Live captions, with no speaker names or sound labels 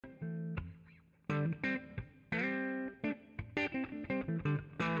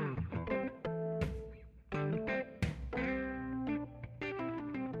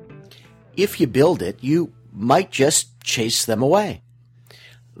if you build it, you might just chase them away.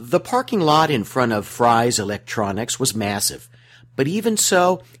 The parking lot in front of Fry's Electronics was massive, but even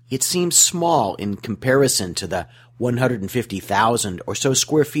so, it seemed small in comparison to the 150,000 or so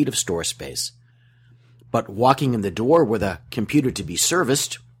square feet of store space. But walking in the door with a computer to be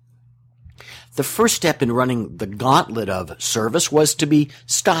serviced, the first step in running the gauntlet of service was to be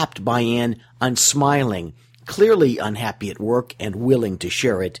stopped by an unsmiling, clearly unhappy at work and willing to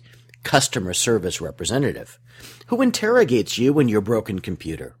share it, customer service representative, who interrogates you and your broken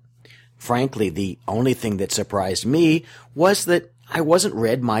computer. Frankly, the only thing that surprised me was that I wasn't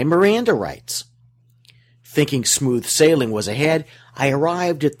read my Miranda rights. Thinking smooth sailing was ahead, I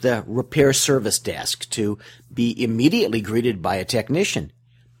arrived at the repair service desk to be immediately greeted by a technician.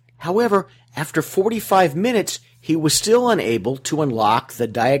 However, after 45 minutes, he was still unable to unlock the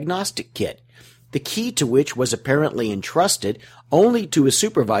diagnostic kit, the key to which was apparently entrusted only to a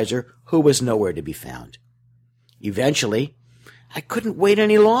supervisor who was nowhere to be found. Eventually, I couldn't wait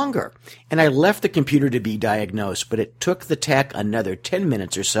any longer, and I left the computer to be diagnosed, but it took the tech another 10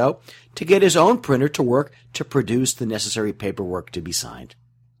 minutes or so to get his own printer to work to produce the necessary paperwork to be signed.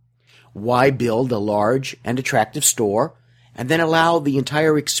 Why build a large and attractive store and then allow the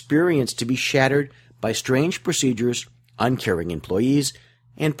entire experience to be shattered by strange procedures, uncaring employees,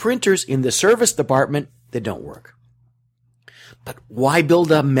 and printers in the service department that don't work? But why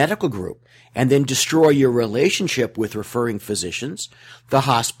build a medical group and then destroy your relationship with referring physicians, the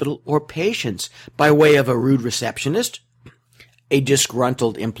hospital, or patients by way of a rude receptionist, a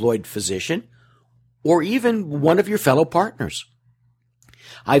disgruntled employed physician, or even one of your fellow partners?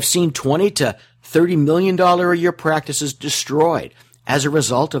 I've seen $20 to $30 million a year practices destroyed as a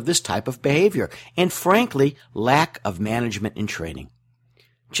result of this type of behavior and, frankly, lack of management and training.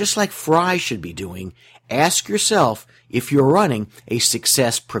 Just like Fry should be doing, ask yourself if you're running a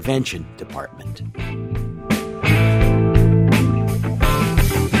success prevention department.